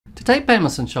To take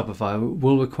payments on Shopify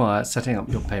will require setting up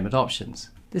your payment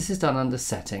options. This is done under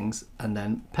Settings and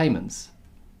then Payments.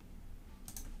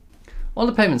 On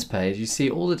the Payments page, you see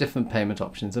all the different payment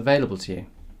options available to you.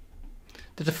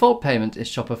 The default payment is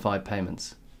Shopify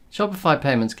Payments. Shopify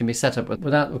Payments can be set up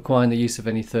without requiring the use of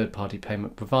any third-party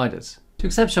payment providers. To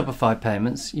accept Shopify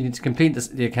Payments, you need to complete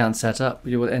the account setup.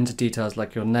 You will enter details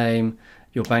like your name,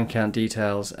 your bank account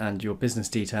details, and your business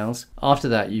details. After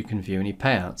that, you can view any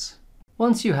payouts.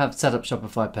 Once you have set up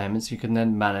Shopify Payments, you can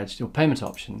then manage your payment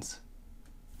options.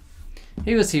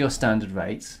 Here you'll see your standard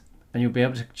rates, and you'll be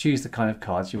able to choose the kind of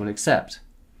cards you will accept.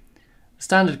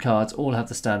 Standard cards all have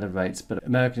the standard rates, but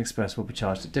American Express will be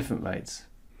charged at different rates.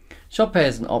 Shoppay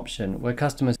is an option where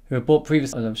customers who have bought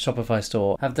previously on a Shopify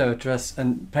store have their address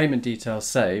and payment details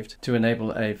saved to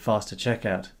enable a faster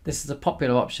checkout. This is a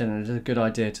popular option and it is a good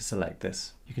idea to select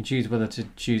this. You can choose whether to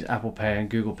choose Apple Pay and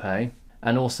Google Pay,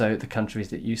 and also the countries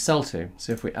that you sell to.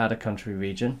 So if we add a country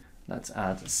region, let's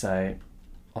add, say,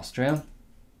 Austria.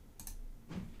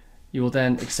 You will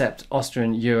then accept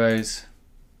Austrian euros.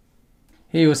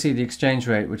 Here you will see the exchange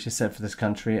rate which is set for this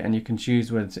country, and you can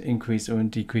choose whether to increase or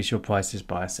decrease your prices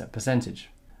by a set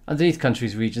percentage. Underneath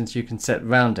countries regions you can set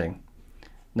rounding.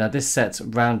 Now this sets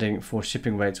rounding for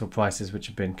shipping rates or prices which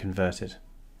have been converted.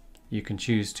 You can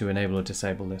choose to enable or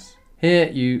disable this. Here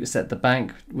you set the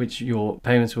bank which your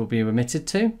payments will be remitted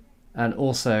to, and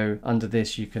also under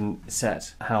this you can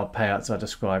set how payouts are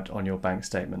described on your bank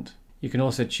statement. You can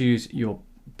also choose your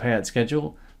payout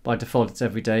schedule. By default it's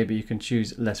every day, but you can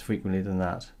choose less frequently than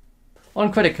that.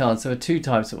 On credit cards there are two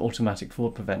types of automatic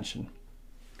fraud prevention.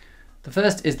 The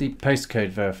first is the postcode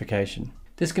verification.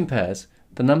 This compares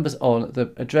the numbers on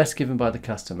the address given by the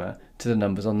customer to the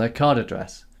numbers on their card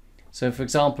address. So for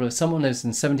example, if someone lives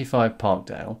in 75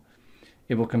 Parkdale,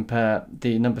 it will compare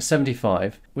the number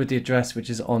 75 with the address which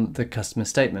is on the customer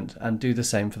statement and do the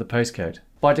same for the postcode.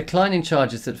 By declining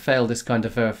charges that fail this kind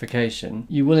of verification,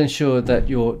 you will ensure that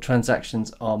your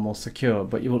transactions are more secure,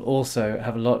 but you will also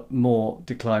have a lot more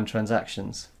declined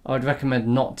transactions. I would recommend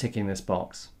not ticking this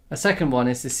box. A second one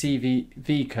is the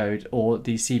CVV code or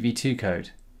the CV2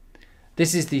 code.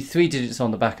 This is the 3 digits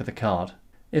on the back of the card.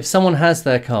 If someone has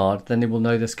their card, then they will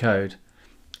know this code,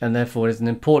 and therefore it is an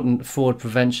important fraud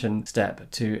prevention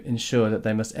step to ensure that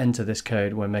they must enter this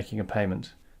code when making a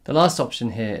payment. The last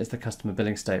option here is the customer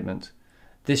billing statement.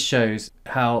 This shows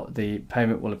how the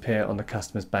payment will appear on the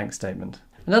customer's bank statement.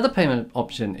 Another payment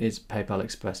option is PayPal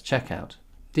Express Checkout.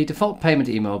 The default payment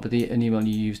email will be an email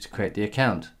you use to create the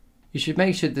account. You should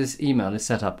make sure this email is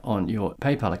set up on your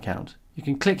PayPal account. You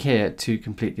can click here to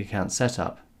complete the account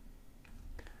setup.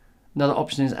 Another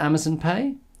option is Amazon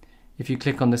Pay. If you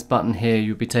click on this button here,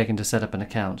 you'll be taken to set up an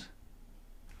account.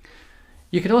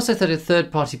 You can also set up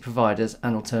third-party providers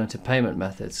and alternative payment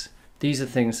methods. These are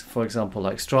things, for example,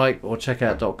 like Stripe or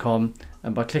Checkout.com,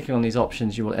 and by clicking on these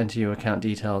options you will enter your account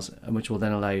details, which will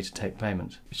then allow you to take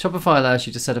payment. Shopify allows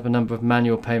you to set up a number of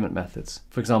manual payment methods,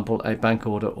 for example a bank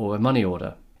order or a money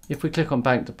order. If we click on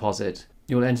bank deposit,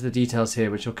 you will enter the details here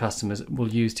which your customers will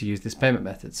use to use this payment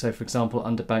method. So for example,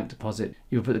 under bank deposit,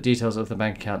 you will put the details of the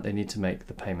bank account they need to make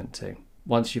the payment to.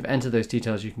 Once you've entered those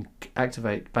details, you can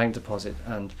activate bank deposit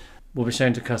and will be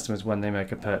shown to customers when they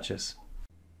make a purchase.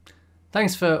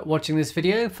 Thanks for watching this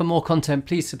video. For more content,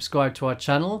 please subscribe to our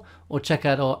channel or check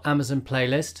out our Amazon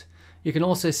playlist. You can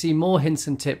also see more hints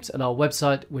and tips at our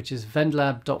website, which is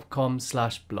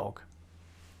vendlab.com/blog.